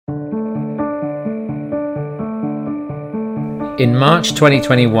In March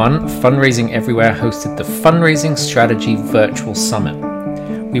 2021, Fundraising Everywhere hosted the Fundraising Strategy Virtual Summit.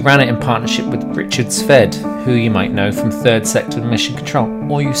 We ran it in partnership with Richard Sved, who you might know from Third Sector Mission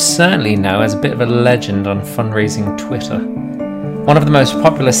Control, or you certainly know as a bit of a legend on fundraising Twitter. One of the most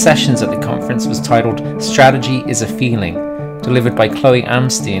popular sessions at the conference was titled Strategy is a Feeling, delivered by Chloe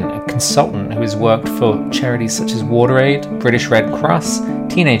Amstein, a consultant who has worked for charities such as WaterAid, British Red Cross,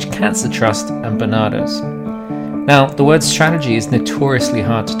 Teenage Cancer Trust, and Barnardo's. Now, the word strategy is notoriously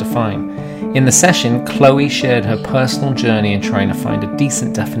hard to define. In the session, Chloe shared her personal journey in trying to find a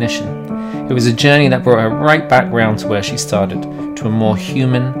decent definition. It was a journey that brought her right back round to where she started, to a more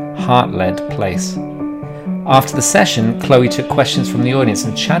human, heart-led place. After the session, Chloe took questions from the audience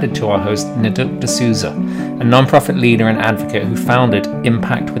and chatted to our host, Naduk D'Souza, a non-profit leader and advocate who founded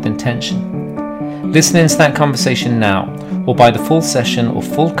Impact with Intention. Listen into that conversation now, or buy the full session or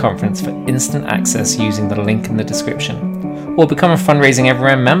full conference for instant access using the link in the description. Or become a Fundraising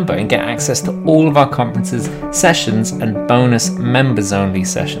Everywhere member and get access to all of our conferences, sessions, and bonus members-only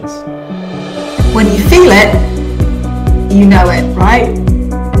sessions. When you feel it, you know it, right?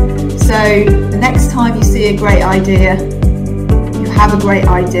 So the next time you see a great idea, you have a great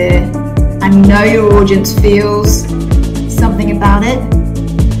idea, and you know your audience feels something about it,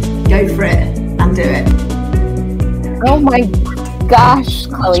 go for it and do it. Oh my gosh,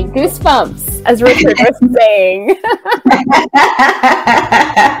 Chloe, goosebumps, as Richard was saying.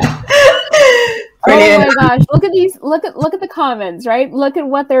 Brilliant. Oh my gosh, look at these, look at the comments, right? Look at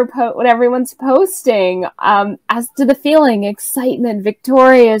what what everyone's posting, as to the feeling, excitement,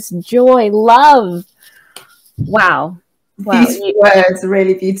 victorious, joy, love. Wow. Beautiful words,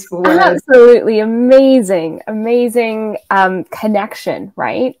 really beautiful words. Absolutely amazing connection,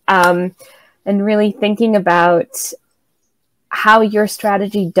 right? And really thinking about how your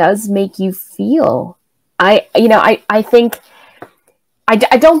strategy does make you feel. I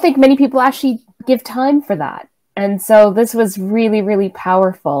don't think many people actually give time for that. And so this was really, really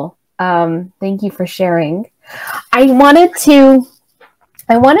powerful. Thank you for sharing. I wanted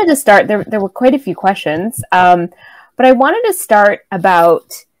to start, there were quite a few questions, but I wanted to start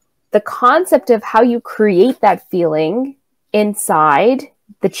about the concept of how you create that feeling inside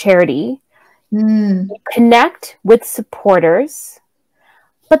the charity. You connect with supporters,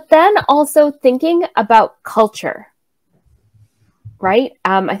 but then also thinking about culture, right?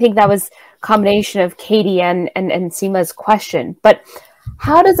 I think that was a combination of Katie and Seema's question, but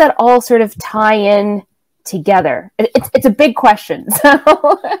how does that all sort of tie in together? It's a big question.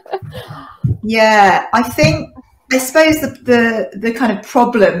 So. Yeah, I suppose the kind of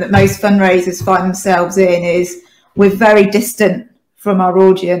problem that most fundraisers find themselves in is we're very distant from our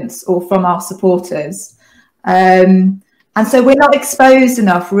audience or from our supporters. And so we're not exposed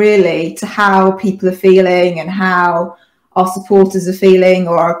enough really to how people are feeling and how our supporters are feeling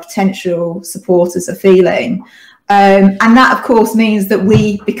or our potential supporters are feeling. And that of course means that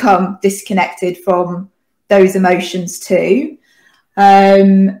we become disconnected from those emotions too.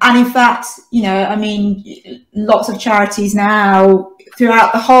 And in fact, lots of charities now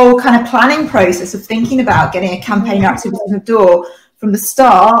throughout the whole kind of planning process of thinking about getting a campaign activity in the door from the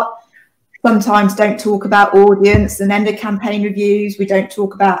start, sometimes don't talk about audience, and then the campaign reviews, we don't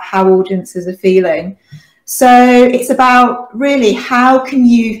talk about how audiences are feeling. So it's about really how can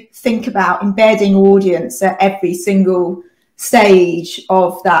you think about embedding audience at every single stage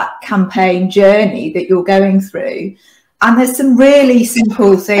of that campaign journey that you're going through. And there's some really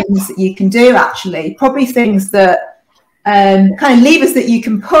simple things that you can do, actually, probably things that kind of levers that you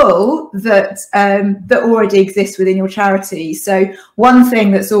can pull that already exist within your charity. So one thing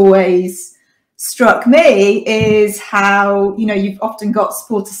that's always struck me is how, you've often got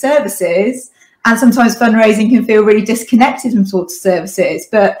supporter services, and sometimes fundraising can feel really disconnected from supporter services,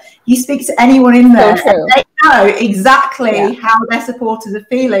 but you speak to anyone in there, and they know exactly how their supporters are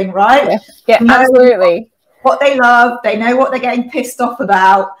feeling, right? Yeah, absolutely. What they love, they know what they're getting pissed off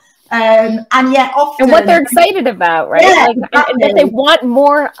about. And yet often... And what they're excited about, right? Yeah, exactly. And that they want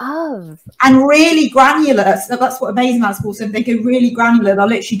more of. And really granular. So that's what amazing about sports. They go really granular. They'll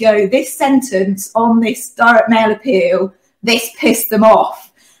literally go, this sentence on this direct mail appeal, this pissed them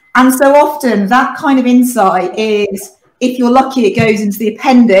off. And so often that kind of insight is, if you're lucky, it goes into the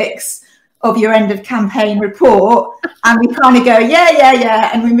appendix of your end of campaign report. And we kind of go,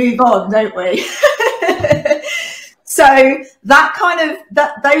 yeah, and we move on, don't we? So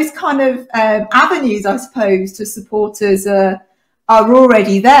those kind of avenues, I suppose, to supporters are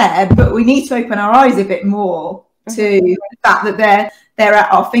already there, but we need to open our eyes a bit more to the fact that they're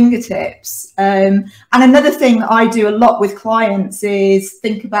at our fingertips. And another thing that I do a lot with clients is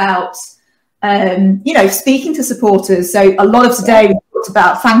think about speaking to supporters. So a lot of today we talked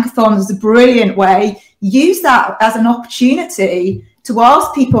about thankathons as a brilliant way. Use that as an opportunity to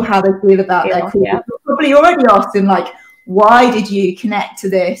ask people how they feel about their cause. You've probably already asked them, like, why did you connect to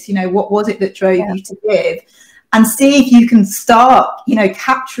this? What was it that drove you to give? And see if you can start,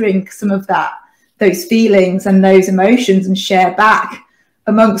 capturing some of those feelings and those emotions and share back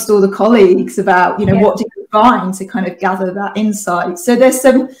amongst all the colleagues about, what did you find to kind of gather that insight. So there's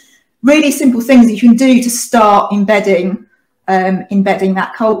some really simple things that you can do to start embedding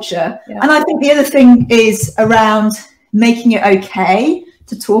that culture. And I think the other thing is around making it okay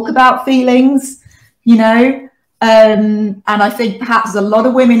to talk about feelings, and I think perhaps a lot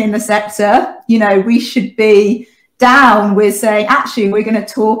of women in the sector, we should be down with saying, actually, we're going to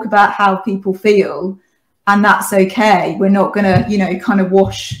talk about how people feel, and that's okay. We're not going to, kind of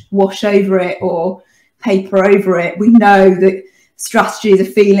wash over it or paper over it. We know that strategy is a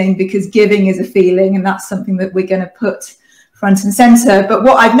feeling because giving is a feeling, and that's something that we're going to put front and center. But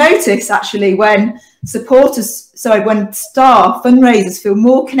what I've noticed actually when staff, fundraisers feel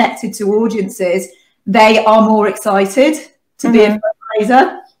more connected to audiences, they are more excited to be a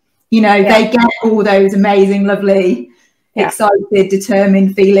fundraiser. They get all those amazing, lovely, excited,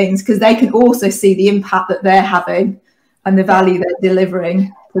 determined feelings because they can also see the impact that they're having and the value they're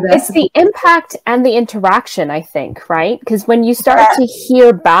delivering. It's the impact and the interaction, I think, right? Because when you start to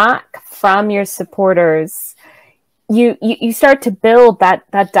hear back from your supporters, you start to build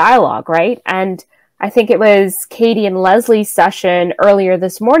that dialogue, right? And I think it was Katie and Leslie's session earlier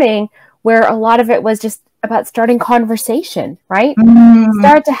this morning where a lot of it was just about starting conversation, right?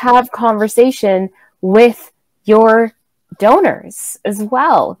 Start to have conversation with your donors as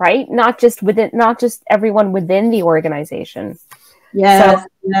well, right? Not just everyone within the organization.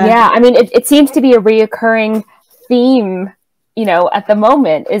 I mean, it seems to be a reoccurring theme, at the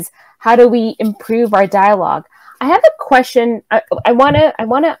moment is how do we improve our dialogue? I have a question. I want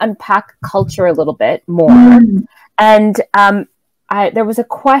to unpack culture a little bit more. And there was a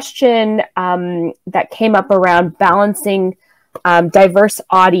question that came up around balancing diverse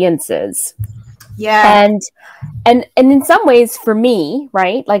audiences. And in some ways for me,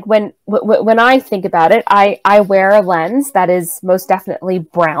 right, like when I think about it, I wear a lens that is most definitely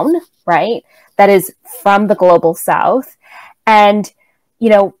brown, right, that is from the global South. And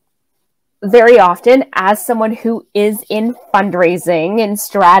very often as someone who is in fundraising and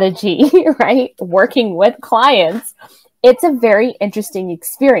strategy, right, working with clients, it's a very interesting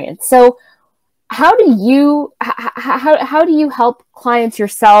experience. So how do you help clients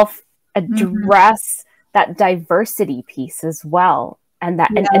yourself address that diversity piece as well and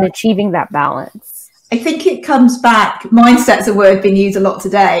achieving that balance? I think it comes back, mindset's a word being used a lot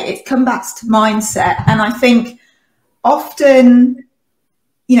today. It comes back to mindset. And I think often,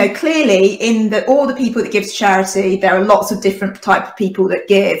 clearly in all the people that give to charity, there are lots of different type of people that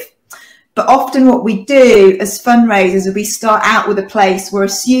give. But often what we do as fundraisers is we start out with a place we're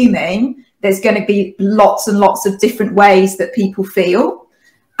assuming there's going to be lots and lots of different ways that people feel.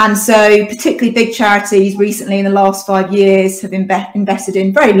 And so particularly big charities recently in the last 5 years have invested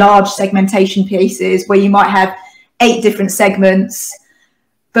in very large segmentation pieces where you might have 8 different segments.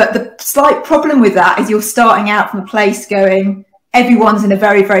 But the slight problem with that is you're starting out from a place going, everyone's in a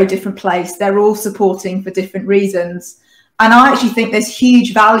very, very different place. They're all supporting for different reasons. And I actually think there's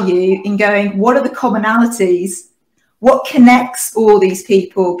huge value in going, what are the commonalities? What connects all these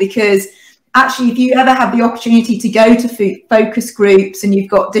people? Because actually, if you ever have the opportunity to go to focus groups and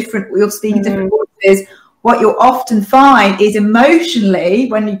you're speaking different voices, what you'll often find is emotionally,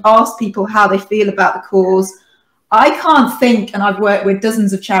 when you ask people how they feel about the cause, I can't think, and I've worked with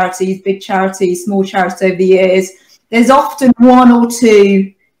dozens of charities, big charities, small charities over the years, there's often 1 or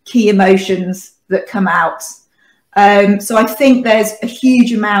 2 key emotions that come out. So I think there's a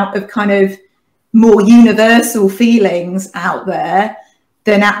huge amount of kind of more universal feelings out there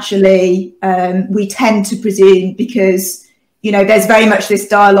than actually we tend to presume, because, there's very much this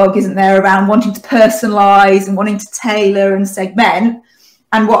dialogue, isn't there, around wanting to personalize and wanting to tailor and segment.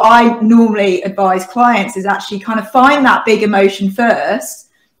 And what I normally advise clients is actually kind of find that big emotion first.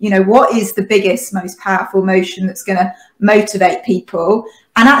 What is the biggest, most powerful emotion that's going to motivate people?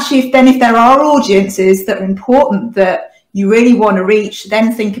 And actually, if there are audiences that are important that you really want to reach,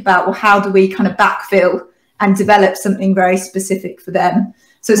 then think about, well, how do we kind of backfill and develop something very specific for them?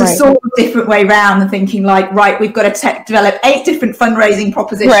 So it's a sort of different way around than thinking like, right, we've got to develop 8 different fundraising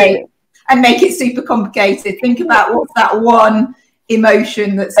propositions and make it super complicated. Think about what's that one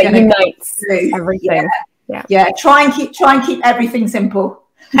emotion that's going to unite everything. Try and keep everything simple.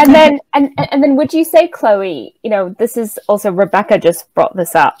 And then would you say, Chloe, this is also, Rebecca just brought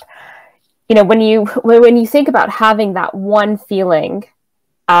this up, you know, when you think about having that one feeling,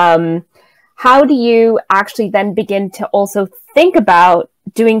 how do you actually then begin to also think about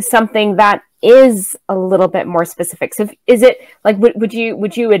doing something that is a little bit more specific? So is it like, would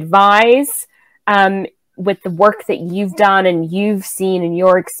you advise, with the work that you've done and you've seen in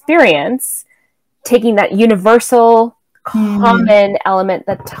your experience, taking that universal common element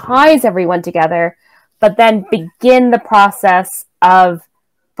that ties everyone together, but then begin the process of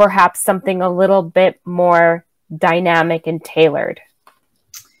perhaps something a little bit more dynamic and tailored?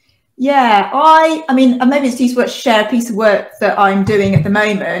 Yeah, I mean, maybe it's useful to share a piece of work that I'm doing at the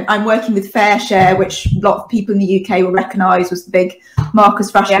moment. I'm working with Fair Share, which a lot of people in the UK will recognise was the big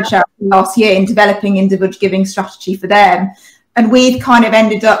Marcus Rashford charity last year, in developing individual giving strategy for them. And we've kind of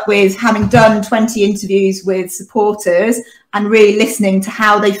ended up with having done 20 interviews with supporters and really listening to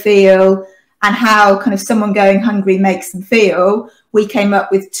how they feel and how kind of someone going hungry makes them feel. We came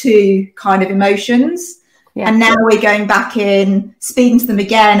up with 2 kind of emotions. Yeah. And now we're going back in, speaking to them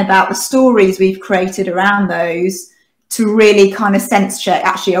again about the stories we've created around those, to really kind of sense check,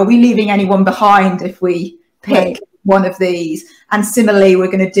 actually, are we leaving anyone behind if we pick one of these? And similarly,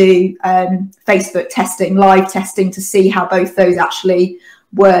 we're going to do Facebook testing, live testing, to see how both those actually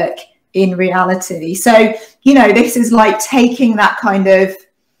work in reality. So, you know, this is like taking that kind of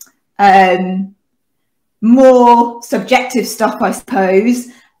more subjective stuff, I suppose,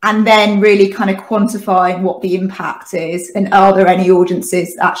 and then really kind of quantifying what the impact is, and are there any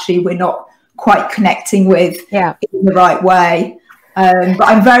audiences actually we're not quite connecting with in the right way. But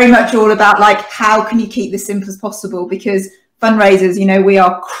I'm very much all about, like, how can you keep this simple as possible? Because fundraisers, you know, we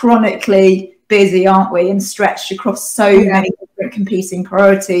are chronically busy, aren't we, and stretched across so many different competing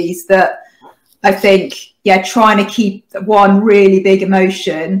priorities, that I think, trying to keep one really big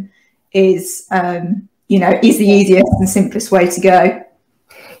emotion is, you know, is the easiest and simplest way to go.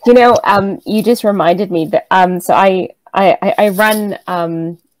 You know, you just reminded me that, so I run,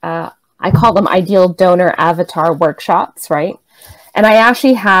 I call them ideal donor avatar workshops, right? And I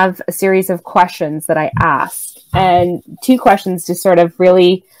actually have a series of questions that I ask, and 2 questions just sort of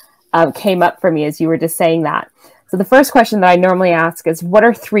really came up for me as you were just saying that. So the first question that I normally ask is, what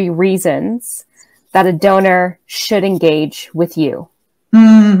are 3 reasons that a donor should engage with you,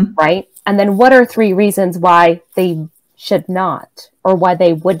 right? And then what are 3 reasons why they should not, or why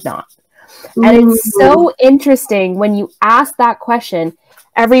they would not? And it's so interesting when you ask that question,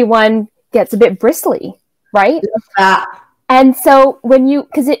 everyone gets a bit bristly, right? And so when you,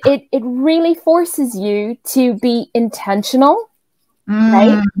 because it really forces you to be intentional,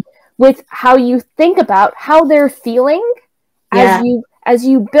 right, with how you think about how they're feeling as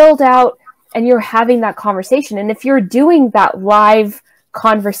you build out and you're having that conversation. And if you're doing that live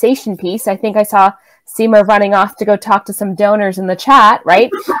conversation piece, I think I saw Seema running off to go talk to some donors in the chat, right?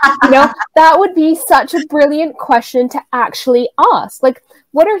 You know, that would be such a brilliant question to actually ask. Like,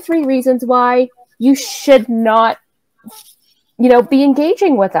 what are 3 reasons why you should not, you know, be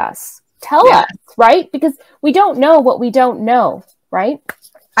engaging with us? Tell us, right? Because we don't know what we don't know, right?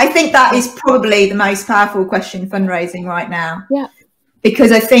 I think that is probably the most powerful question in fundraising right now. Yeah.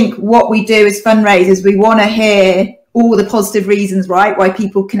 Because I think what we do as fundraisers, we want to hear all the positive reasons, right, why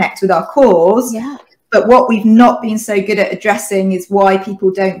people connect with our cause. Yeah. But what we've not been so good at addressing is why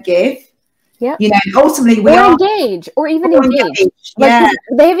people don't give. Yeah. You know, ultimately we are engage, or even engage. Like,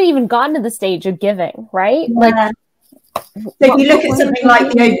 they haven't even gotten to the stage of giving, right? Yeah. Like, so if you look at something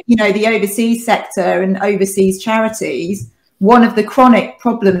like the overseas sector and overseas charities, one of the chronic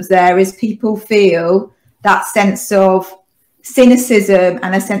problems there is people feel that sense of cynicism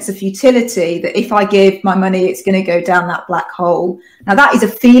and a sense of futility, that if I give my money, it's going to go down that black hole. Now that is a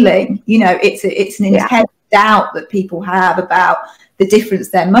feeling, you know, it's an inherent doubt that people have about the difference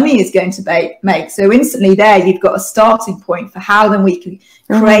their money is going to make. So instantly there, you've got a starting point for how then we can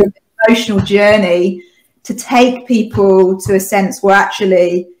create an emotional journey to take people to a sense where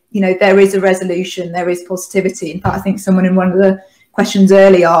actually, you know, there is a resolution, there is positivity. In fact, I think someone in one of the questions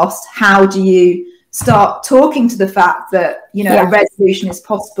earlier asked, how do you start talking to the fact that, you know, a resolution is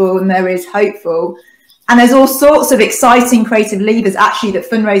possible and there is hopeful? And there's all sorts of exciting creative levers actually that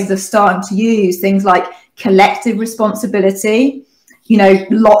fundraisers are starting to use, things like collective responsibility, you know,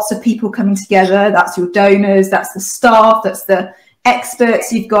 lots of people coming together. That's your donors, that's the staff, that's the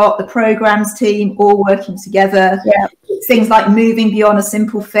experts you've got, the programs team, all working together. Things like moving beyond a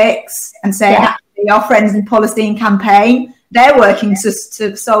simple fix and saying, actually, our friends in policy and campaign, they're working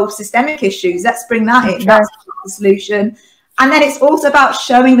to solve systemic issues. Let's bring that in. That's the solution. And then it's also about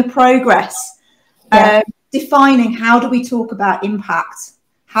showing the progress, defining how do we talk about impact?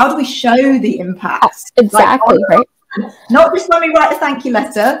 How do we show the impact? Exactly, like, not just when we write a thank you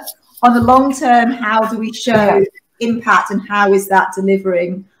letter on the long term, how do we show impact, and how is that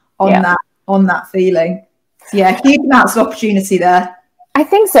delivering on that feeling? So yeah, huge amounts of opportunity there. I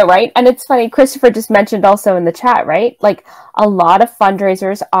think so, right? And it's funny, Christopher just mentioned also in the chat, right? Like a lot of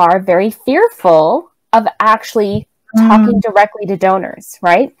fundraisers are very fearful of actually talking directly to donors,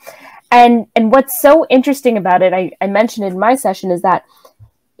 right? And what's so interesting about it, I mentioned in my session, is that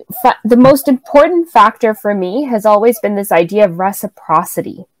the most important factor for me has always been this idea of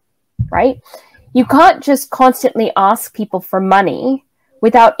reciprocity, right? You can't just constantly ask people for money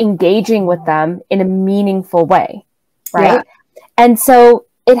without engaging with them in a meaningful way, right? Yeah. And so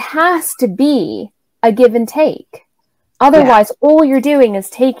it has to be a give and take. Otherwise, all you're doing is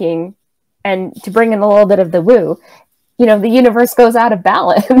taking, and to bring in a little bit of the woo, the universe goes out of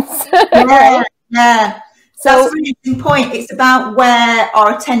balance. Right? Yeah. So that's a really interesting point. It's about where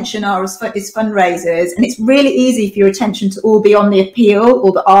our attention are as fundraisers, and it's really easy for your attention to all be on the appeal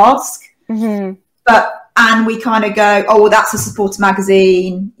or the ask. Mm-hmm. And we kind of go, oh, well, that's a supporter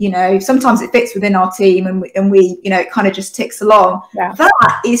magazine. Sometimes it fits within our team, and we it kind of just ticks along. Yeah.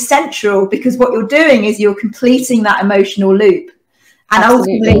 That is central, because what you're doing is you're completing that emotional loop. And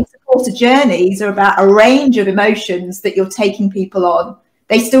ultimately, supporter journeys are about a range of emotions that you're taking people on.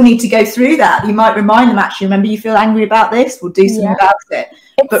 They still need to go through that. You might remind them, actually, remember, you feel angry about this? We'll do something about it.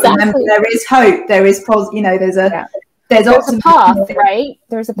 Exactly. But remember, there is hope. There is, there's a path, right?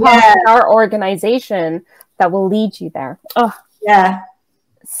 There's a path in our organization that will lead you there. Oh, yeah.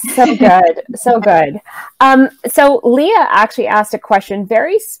 So good. So good. So Leah actually asked a question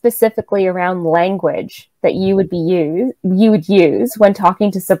very specifically around language that you would use when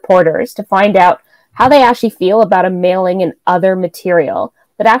talking to supporters to find out how they actually feel about a mailing and other material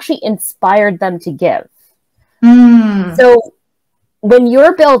that actually inspired them to give. So when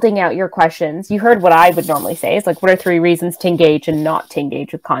you're building out your questions, you heard what I would normally say is like, what are 3 reasons to engage and not to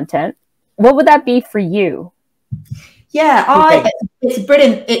engage with content? What would that be for you? Yeah, it's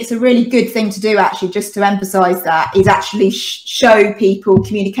brilliant. It's a really good thing to do, actually, just to emphasize that, is actually show people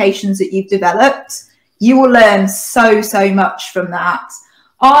communications that you've developed. You will learn so much from that.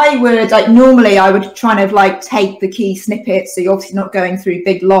 I would normally try to take the key snippets, so you're obviously not going through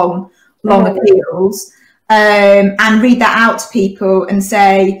big long appeals, and read that out to people and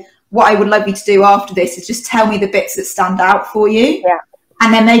say, what I would love you to do after this is just tell me the bits that stand out for you. Yeah.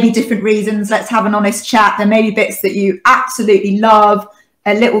 And there may be different reasons. Let's have an honest chat. There may be bits that you absolutely love,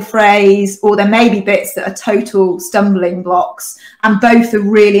 a little phrase, or there may be bits that are total stumbling blocks. And both are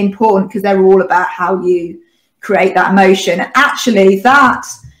really important, because they're all about how you create that emotion. And actually, that,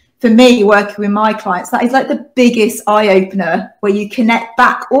 for me, working with my clients, that is like the biggest eye-opener, where you connect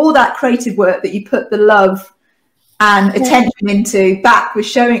back all that creative work that you put the love and attention into back with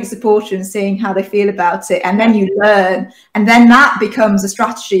showing supporter and seeing how they feel about it. And then you learn, and then that becomes a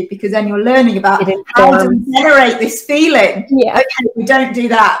strategy, because then you're learning about how to generate this feeling. Yeah. Okay, we don't do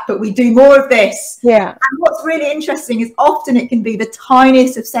that, but we do more of this. Yeah. And what's really interesting is often it can be the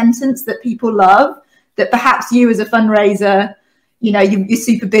tiniest of sentence that people love, that perhaps you as a fundraiser, you're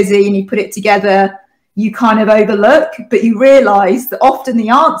super busy and you put it together, you kind of overlook, but you realize that often the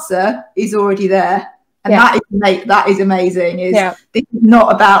answer is already there. And that is amazing. This is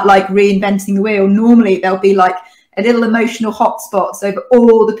not about reinventing the wheel. Normally there'll be a little emotional hotspots over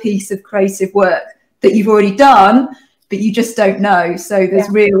all the piece of creative work that you've already done, but you just don't know. So there's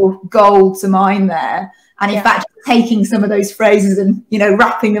real gold to mine there. And in fact, taking some of those phrases and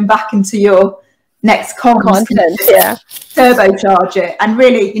wrapping them back into your next content, turbocharge it, and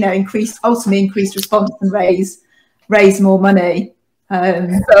really ultimately increase response and raise more money.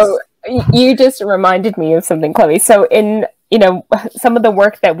 So you just reminded me of something, Chloe. So in, some of the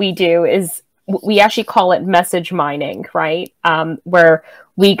work that we do is, we actually call it message mining, right? Where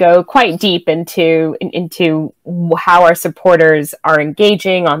we go quite deep into how our supporters are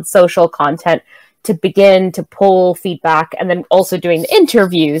engaging on social content to begin to pull feedback, and then also doing the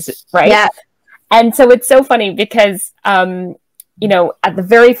interviews, right? Yeah. And so it's so funny because, at the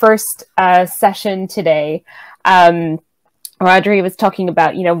very first session today, Audrey was talking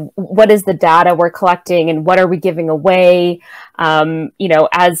about, what is the data we're collecting and what are we giving away,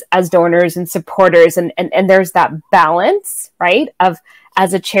 as donors and supporters. And there's that balance, right, of,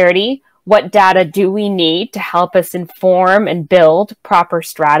 as a charity, what data do we need to help us inform and build proper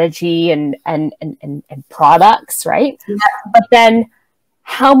strategy and products, right? Yeah. But then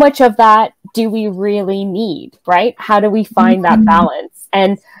how much of that do we really need, right? How do we find that balance?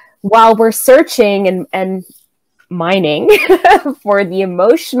 And while we're searching and mining for the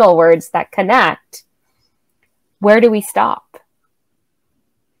emotional words that connect, where do we stop?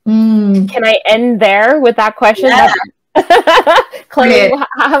 Can I end there with that question? Yeah. Chloe,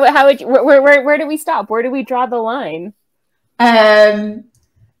 how would you, where do we stop? Where do we draw the line?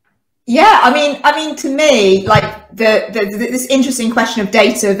 Yeah, I mean, to me, like this interesting question of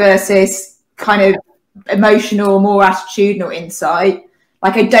data versus kind of emotional, more attitudinal insight.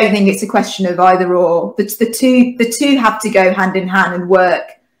 Like, I don't think it's a question of either or. The two have to go hand in hand and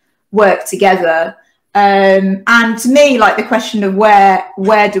work together. And to me, like, the question of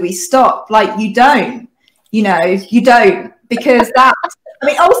where do we stop? Like, you don't, because that. I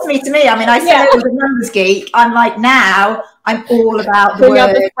mean, ultimately, to me, I mean, I said I was a numbers geek. I'm like, now I'm all about the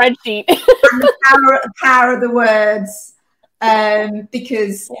words, the spreadsheet, and the power of the words,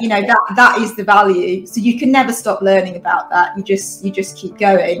 because that is the value. So you can never stop learning about that. You just keep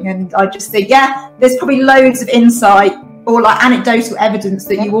going. And I just think, there's probably loads of insight or like anecdotal evidence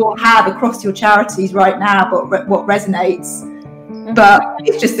that you all have across your charities right now, but what resonates. But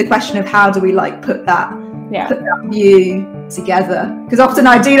it's just the question of how do we like put that view together, because often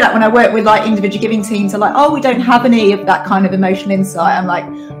I do that when I work with like individual giving teams. Are like, oh, we don't have any of that kind of emotional insight. I'm like,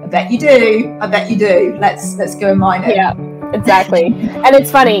 I bet you do. Let's go and mine it. Yeah, exactly. And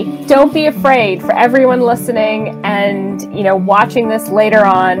it's funny, don't be afraid, for everyone listening and watching this later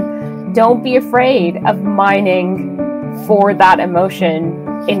on, don't be afraid of mining for that emotion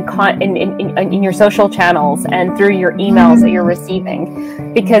in your social channels and through your emails that you're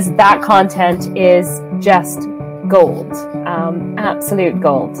receiving, because that content is just gold, absolute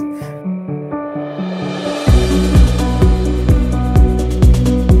gold.